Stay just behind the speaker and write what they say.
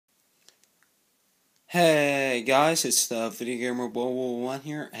Hey guys, it's the Video Gamer Bowl 1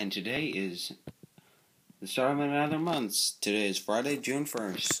 here, and today is the start of another month. Today is Friday, June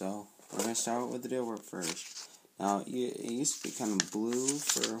 1st, so we're going to start with the deal work first. Now, it used to be kind of blue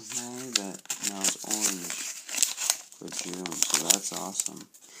for May, but now it's orange for June, so that's awesome.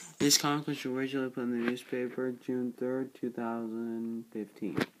 This comic was originally put in the newspaper June 3rd,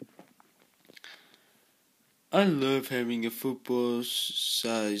 2015. I love having a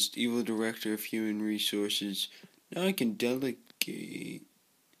football-sized evil director of human resources. Now I can delegate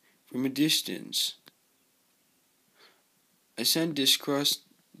from a distance. I send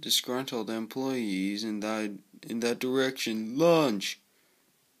disgruntled employees in that direction. Lunch!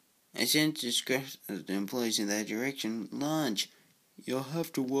 I sent disgruntled employees in that direction. Lunch! You'll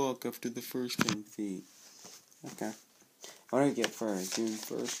have to walk after the first 10 feet. Okay. What do I get for June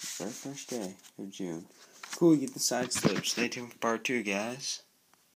 1st? Very first day of June. Cool, you get the side slips. Stay tuned for part 2, guys.